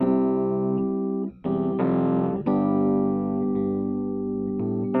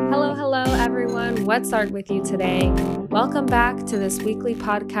and What's Art with you today. Welcome back to this weekly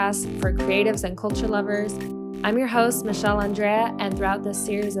podcast for creatives and culture lovers. I'm your host, Michelle Andrea, and throughout this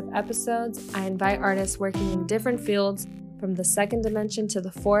series of episodes, I invite artists working in different fields from the second dimension to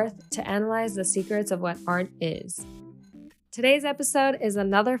the fourth to analyze the secrets of what art is. Today's episode is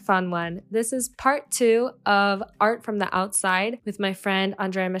another fun one. This is part 2 of Art from the Outside with my friend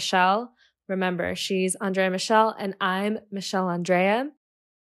Andrea Michelle. Remember, she's Andrea Michelle and I'm Michelle Andrea.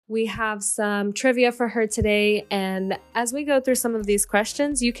 We have some trivia for her today, and as we go through some of these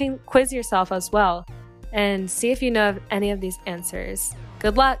questions, you can quiz yourself as well and see if you know any of these answers.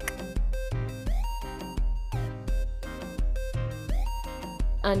 Good luck!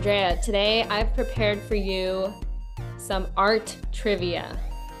 Andrea, today I've prepared for you some art trivia.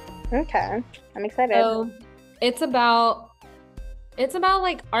 Okay, I'm excited. So it's about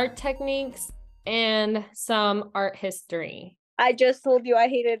like art techniques and some art history. I just told you I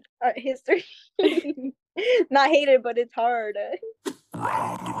hated art history. Not hated, but it's hard.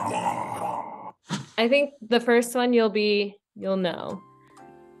 I think the first one you'll know.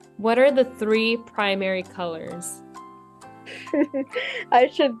 What are the 3 primary colors? I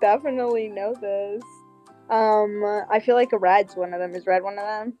should definitely know this. I feel like red's one of them. Is red one of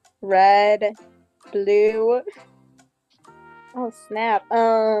them? Red, blue. Oh snap.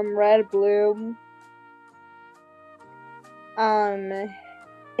 Red, blue.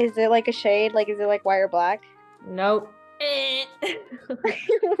 Is it like a shade? Like, is it like white or black? Nope. wait.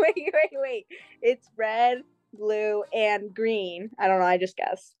 It's red, blue, and green. I don't know. I just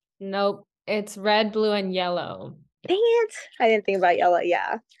guessed. Nope. It's red, blue, and yellow. Dang it. I didn't think about yellow.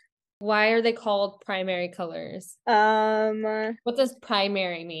 Yeah. Why are they called primary colors? What does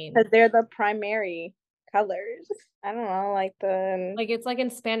primary mean? Because they're the primary colors. I don't know, like it's like in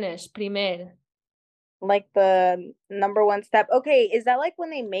Spanish, primer. Like the number one step. Okay, is that like when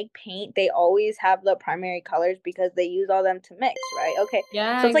they make paint, they always have the primary colors because they use all them to mix, right? Okay.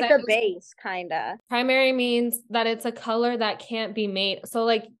 Yeah. So it's exactly. Like the base, kinda. Primary means that it's a color that can't be made. So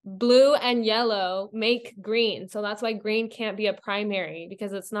like blue and yellow make green. So that's why green can't be a primary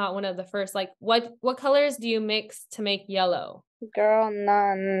because it's not one of the first. Like what colors do you mix to make yellow? Girl,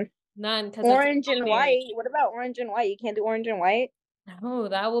 none. None. Orange and white. What about orange and white? You can't do orange and white? Oh,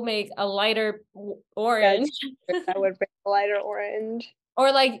 that will make a lighter orange. That would make a lighter orange.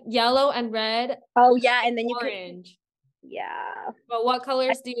 Or like yellow and red. Oh yeah, and then orange. Yeah. But what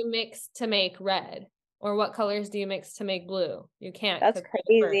colors do you mix to make red? Or what colors do you mix to make blue? You can't. That's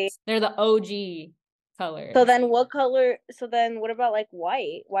crazy. They're the OG colors. So then what color? So then what about like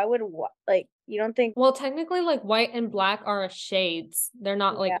white? Why would like you don't think? Well, technically, like white and black are shades. They're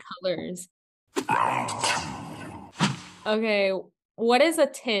not like colors. Okay. What is a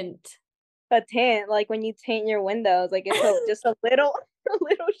tint? A tint, like when you tint your windows, like it's just a little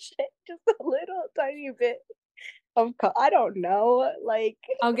shit, just a little tiny bit of I don't know. Like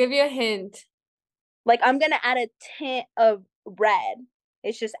I'll give you a hint. Like I'm gonna add a tint of red.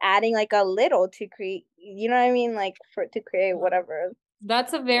 It's just adding like a little to create. You know what I mean? Like to create whatever.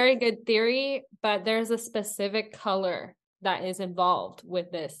 That's a very good theory, but there's a specific color that is involved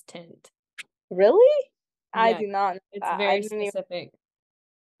with this tint. Really? Yeah, I do not know. It's very specific.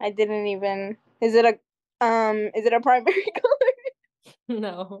 I didn't even. Is it a primary color?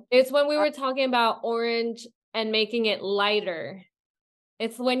 No. It's when we were talking about orange and making it lighter.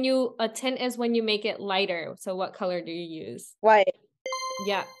 It's when a tint is when you make it lighter. So what color do you use? White.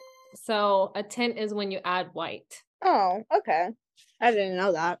 Yeah. So a tint is when you add white. Oh, okay. I didn't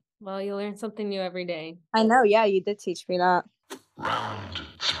know that. Well, you learn something new every day. I know. Yeah, you did teach me that. Round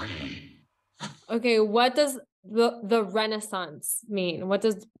 3. Okay, what does the Renaissance mean? What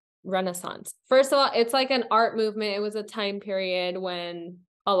does Renaissance? First of all, it's like an art movement. It was a time period when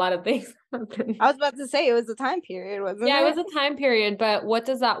a lot of things happened. I was about to say it was a time period, wasn't it? Yeah, it was a time period, but what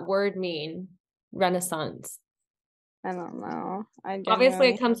does that word mean? Renaissance. I don't know. Obviously,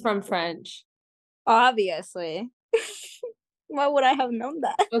 it comes from French. Obviously. Why would I have known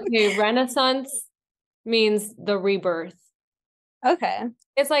that? Okay, Renaissance means the rebirth. Okay.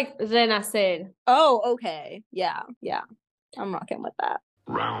 It's like renacer. Oh, okay. Yeah. I'm rocking with that.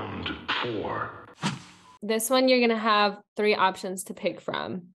 Round 4. This one you're going to have 3 options to pick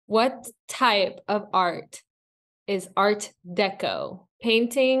from. What type of art is Art Deco?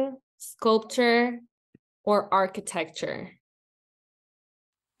 Painting, sculpture, or architecture?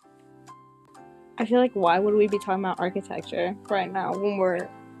 I feel like why would we be talking about architecture right now when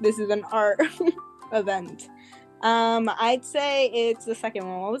this is an art event? I'd say it's the second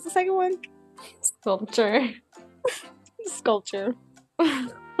one. What was the second one? Sculpture. Sculpture.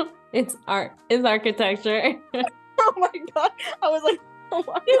 It's art. It's architecture. Oh my god. I was like,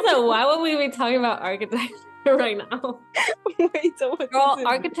 So why would we be talking about architecture right now? Wait, so what Girl, does it mean?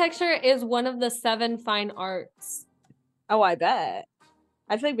 architecture is one of the 7 fine arts. Oh, I bet.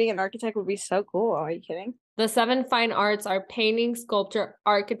 I feel like being an architect would be so cool. Are you kidding? The 7 fine arts are painting, sculpture,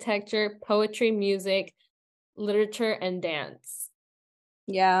 architecture, poetry, music, literature, and dance.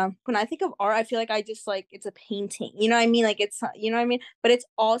 Yeah. When I think of art, I feel like I just like it's a painting. You know what I mean? Like it's you know what I mean? But it's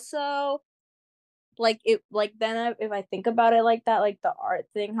also like it like then if I think about it like that, like the art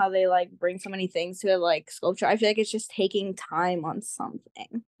thing, how they like bring so many things to it, like sculpture, I feel like it's just taking time on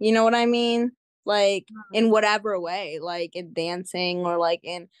something. You know what I mean? Like in whatever way, like in dancing or like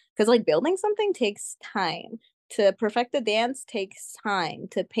in because like building something takes time. To perfect the dance takes time.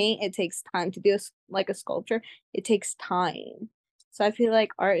 To paint, it takes time. To do like a sculpture, it takes time. So I feel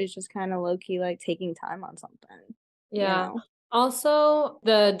like art is just kind of low key like taking time on something. Yeah. You know? Also,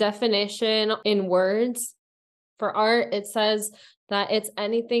 the definition in words for art, it says that it's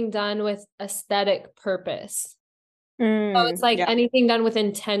anything done with aesthetic purpose. So it's like Yeah. anything done with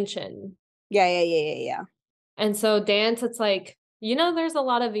intention. Yeah. And so dance, it's like, there's a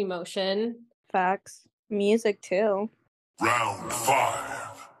lot of emotion. Facts. Music too. Round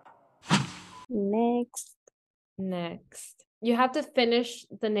 5. Next. You have to finish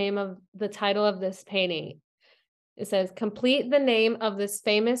the title of this painting. It says, complete the name of this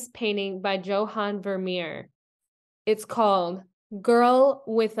famous painting by Johann Vermeer. It's called Girl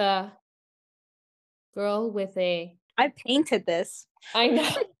with a. I painted this. I know.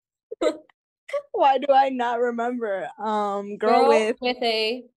 Why do I not remember? Girl with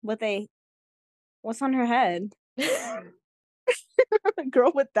a. what's on her head?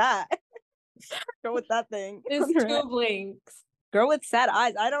 Girl with that. Girl with that thing. There's on her 2 head. blinks. Girl with sad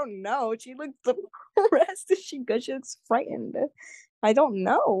eyes. I don't know. She looks depressed. Is she good? She looks frightened. I don't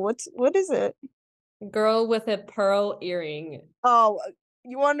know. What is it? Girl with a pearl earring. Oh,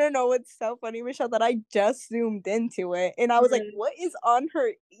 you want to know what's so funny, Michelle? That I just zoomed into it and I was like, Mhm. what is on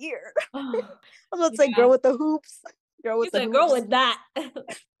her ear? Oh, I was about to say, girl with the hoops. Girl with you the said hoops. girl with that.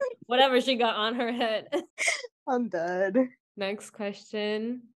 Whatever she got on her head. I'm dead. Next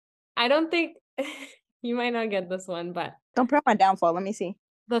question. I don't think you might not get this one, but Don't put up my downfall. Let me see.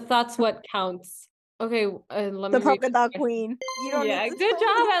 the thought's what counts. Okay, let The me read polka the dot question. queen. You don't Yeah, need to good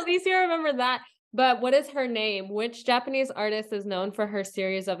tell job. me. At least you remember that. But what is her name? Which Japanese artist is known for her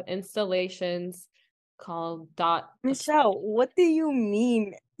series of installations called Dot? Michelle, what do you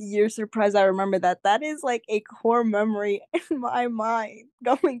mean you're surprised I remember that? That is like a core memory in my mind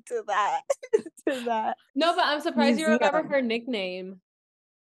going to that. to that. No, but I'm surprised you remember museum. her nickname.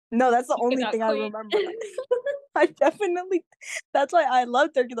 No, that's the only Dot thing I Queen. remember. I definitely that's why I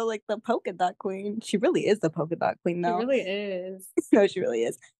loved her, like the polka dot queen. She really is the polka dot queen She though. really is. No, she really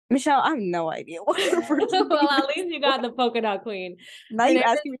is. Michelle, I have no idea what her first name Well, at is. least you got the polka dot queen. Now Her you name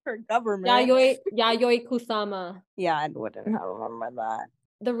asking me for government. Yayoi Kusama. Yeah, I wouldn't remember that.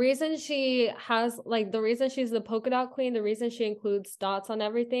 The reason she's the polka dot queen, the reason she includes dots on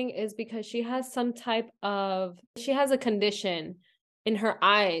everything is because she has a condition in her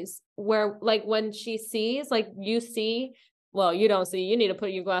eyes where like when she sees, like you see, well, you don't see, you need to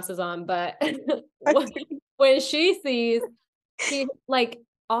put your glasses on, but when she sees, she like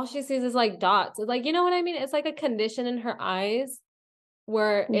all she sees is like dots. It's like, you know what I mean? It's like a condition in her eyes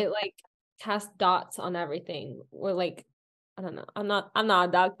where it like casts dots on everything. Where like I don't know. I'm not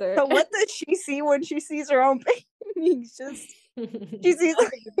a doctor. So what does she see when she sees her own paintings? Just she sees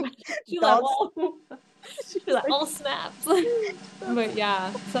she's like, dots. whoa. She's like, oh snaps. But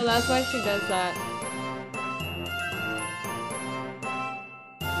yeah, so that's why she does that.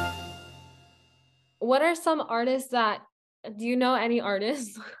 What are some artists that do you know any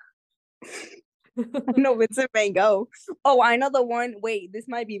artists? I know Vincent Van Gogh. Oh, I know the one. Wait, this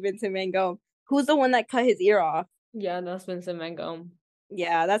might be Vincent Van Gogh. Who's the one that cut his ear off? Yeah, that's Vincent Van Gogh.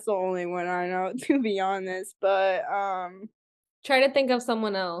 Yeah, that's the only one I know, to be honest. But try to think of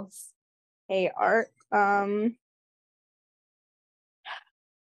someone else. Hey, art.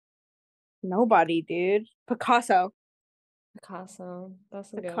 Nobody, dude. Picasso. That's a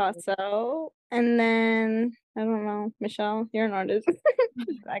good one. Picasso. And then I don't know. Michelle, you're an artist.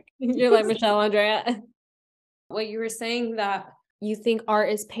 You're like Michelle Andrea. What you were saying that you think art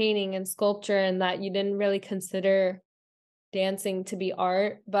is painting and sculpture and that you didn't really consider dancing to be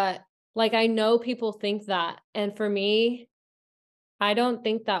art, but like I know people think that, and for me I don't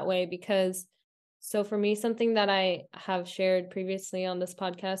think that way because so for me something that I have shared previously on this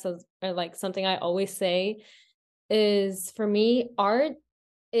podcast or like something I always say is for me art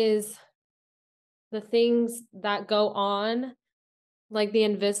is the things that go on, like the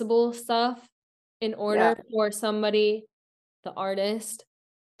invisible stuff, in order for somebody the artist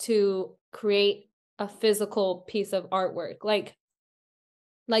to create a physical piece of artwork. Like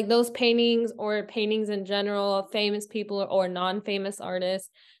those paintings or paintings in general of famous people or non-famous artists,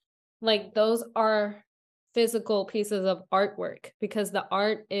 like those are physical pieces of artwork because the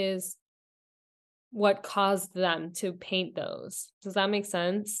art is what caused them to paint those. Does that make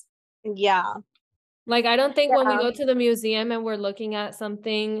sense? Yeah. Like, I don't think when we Yeah. go to the museum and we're looking at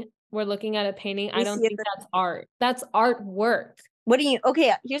something, we're looking at a painting, I We don't see it think that's art. That's artwork.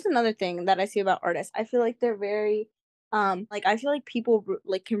 okay, here's another thing that I see about artists. I feel like they're very like I feel like people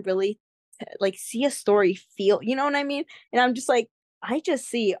like can really like see a story, feel, you know what I mean? And I'm just like, I just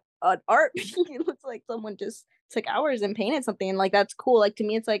see an art piece. It looks like someone just took hours and painted something, and like that's cool. Like to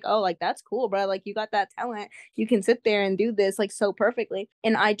me it's like, oh, like that's cool, bro. Like you got that talent. You can sit there and do this like so perfectly.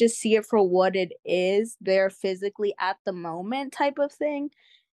 And I just see it for what it is, there physically at the moment type of thing.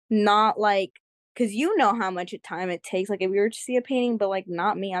 Not like, because you know how much time it takes. Like if you were to see a painting, but like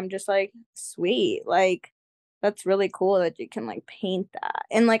not me, I'm just like, sweet. Like that's really cool that you can like paint that.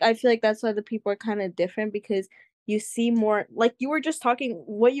 And like I feel like that's why the people are kind of different, because you see more, like you were just talking,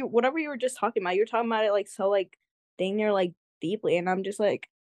 whatever you were just talking about, you're talking about it like so like dang near like deeply, and I'm just like,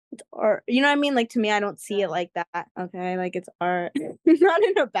 it's art. You know what I mean? Like to me, I don't see it like that. Okay, like it's art. Not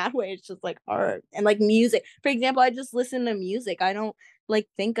in a bad way, it's just like art. And like music, for example, I just listen to music. I don't like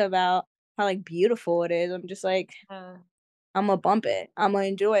think about how like beautiful it is. I'm just like, I'm gonna bump it, I'm gonna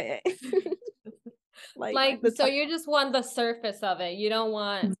enjoy it. Like, so you just want the surface of it. You don't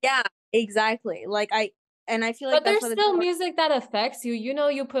want. Yeah, exactly. Like I feel like But that's there's why the still people music that affects you. You know,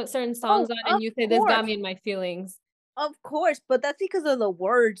 you put certain oh, songs on of and you say, this got course, me in my feelings. of course, but that's because of the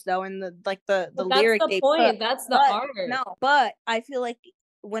words though, and the like the But that's lyric the they put. point. That's the But art. no, but I feel like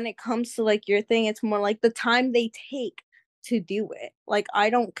when it comes to like your thing, it's more like the time they take to do it. Like I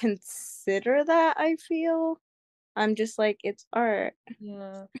don't consider that, I feel. I'm just like, it's art.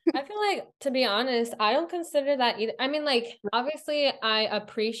 Yeah. I feel like, to be honest, I don't consider that either. I mean, like, obviously, I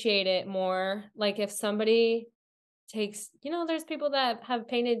appreciate it more. Like, if somebody takes, there's people that have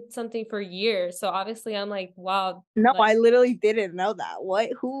painted something for years. So obviously, I'm like, wow. No, Like, I literally didn't know that.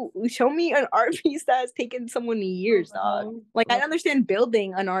 What? Who? Show me an art piece that has taken someone years, dog. Like I understand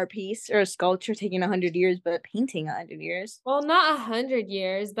building an art piece or a sculpture taking 100 years, but painting 100 years. well, not 100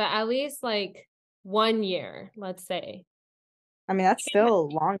 years, but at least like 1 year, let's say. I mean, that's still a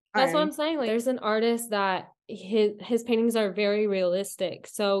long That's what I'm time. saying. Like, there's an artist that his paintings are very realistic.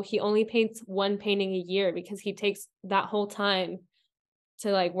 So he only paints one painting a year because he takes that whole time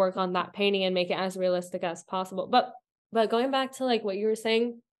to like work on that painting and make it as realistic as possible. But going back to like what you were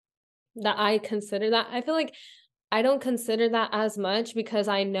saying, that I consider that, I feel like I don't consider that as much because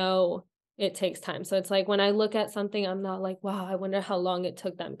I know it takes time. So it's like when I look at something, I'm not like, wow, I wonder how long it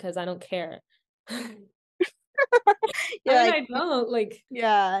took them because I don't care. Yeah, I mean, like I don't like.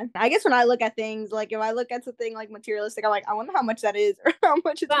 yeah. I guess when I look at things, like if I look at something like materialistic, I'm like, I wonder how much that is or how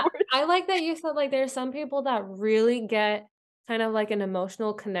much it's But worth. I like that you said like there's some people that really get kind of like an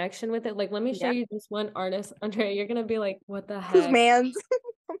emotional connection with it. Like, let me show Yeah. you this one artist, Andrea. You're gonna be like, what the Whose heck? man's?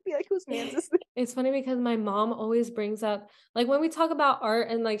 I'll be like, whose man's is this? It's funny because my mom always brings up, like, when we talk about art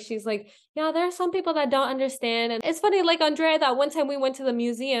and like she's like, yeah, there are some people that don't understand. And it's funny, like Andrea, that one time we went to the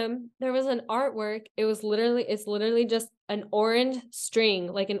museum, there was an artwork. It's literally just an orange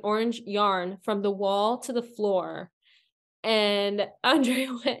string, like an orange yarn from the wall to the floor. And Andrea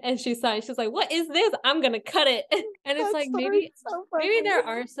went and she saw it. She's like, what is this? I'm gonna cut it. And it's That like story's so maybe funny. there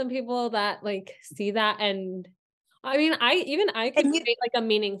are some people that like see that, and I mean, I could And you, create like a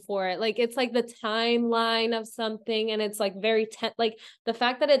meaning for it. Like it's like the timeline of something, and it's like very tense. Like the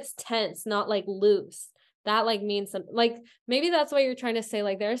fact that it's tense, not like loose, that like means something. Like maybe that's what you're trying to say.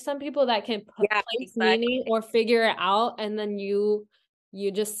 Like there are some people that can yeah, place exactly. meaning or figure it out, and then you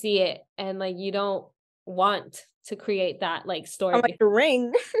just see it, and like you don't want to create that like story. I'm like, the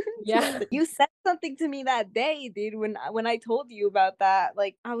ring. Yeah. You said something to me that day, dude, when I told you about that.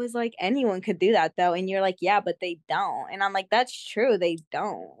 Like I was like, anyone could do that though, and you're like, yeah, but they don't. And I'm like, that's true, they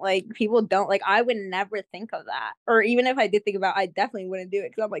don't. Like people don't. Like I would never think of that, or even if I did think about it, I definitely wouldn't do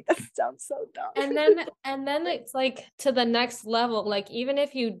it because I'm like, that sounds so dumb. And then it's like to the next level. Like even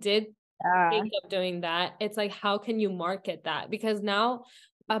if you did Yeah. think of doing that, it's like how can you market that? Because now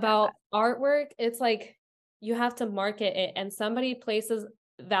about artwork, it's like you have to market it and somebody places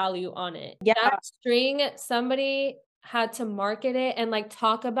value on it. Yeah. That string, somebody had to market it and like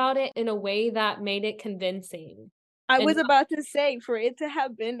talk about it in a way that made it convincing. I And was about to say, for it to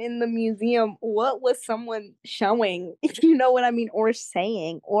have been in the museum, what was someone showing? You know what I mean? Or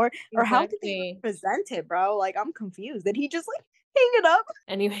saying? Or how did they exactly. present it, bro? Like I'm confused. Did he just like it up.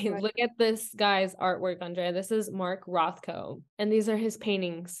 Anyway, look at this guy's artwork, Andrea. This is Mark Rothko, and these are his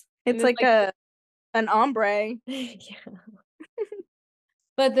paintings. It's And like an ombre. yeah.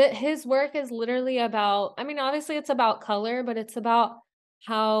 But his work is literally about, I mean, obviously it's about color, but it's about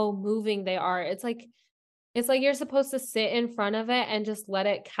how moving they are. It's like you're supposed to sit in front of it and just let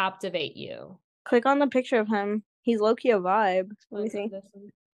it captivate you. Click on the picture of him. He's low-key a vibe. Let me see. This one.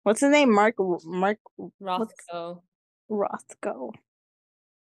 What's his name? Mark Rothko. Rothko.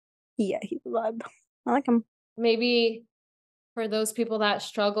 Yeah, he's a vibe. I like him. Maybe for those people that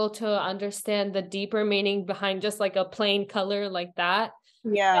struggle to understand the deeper meaning behind just like a plain color like that.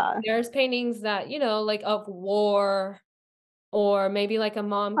 Yeah. Like, there's paintings that, like of war, or maybe like a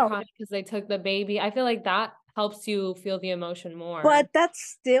mom crying because they took the baby. I feel like that helps you feel the emotion more. But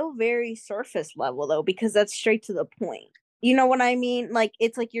that's still very surface level though, because that's straight to the point. You know what I mean? Like,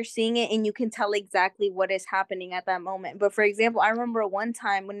 it's like you're seeing it and you can tell exactly what is happening at that moment. But for example, I remember one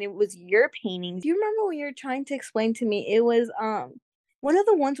time when it was your painting. Do you remember when you were trying to explain to me? It was one of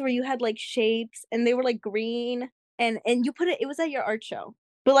the ones where you had like shapes and they were like green and you put it was at your art show.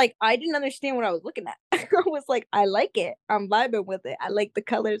 But like I didn't understand what I was looking at. I was like, I like it. I'm vibing with it. I like the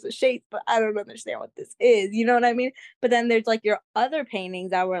colors, the shapes, but I don't understand what this is. You know what I mean? But then there's like your other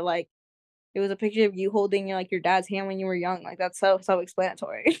paintings that were like, it was a picture of you holding your dad's hand when you were young. Like, that's so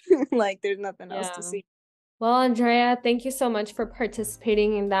self-explanatory. Like, there's nothing else to see. Well, Andrea, thank you so much for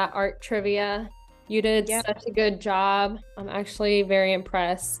participating in that art trivia. You did such a good job. I'm actually very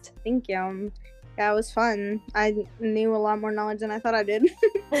impressed. Thank you. Yeah, it was fun. I knew a lot more knowledge than I thought I did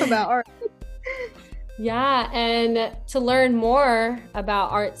about art. Yeah, and to learn more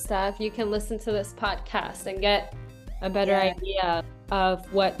about art stuff, you can listen to this podcast and get a better idea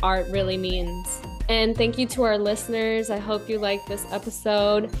of what art really means. And thank you to our listeners. I hope you liked this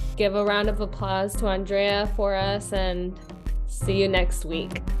episode. Give a round of applause to Andrea for us, and see you next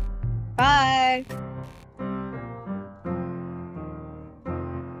week. Bye.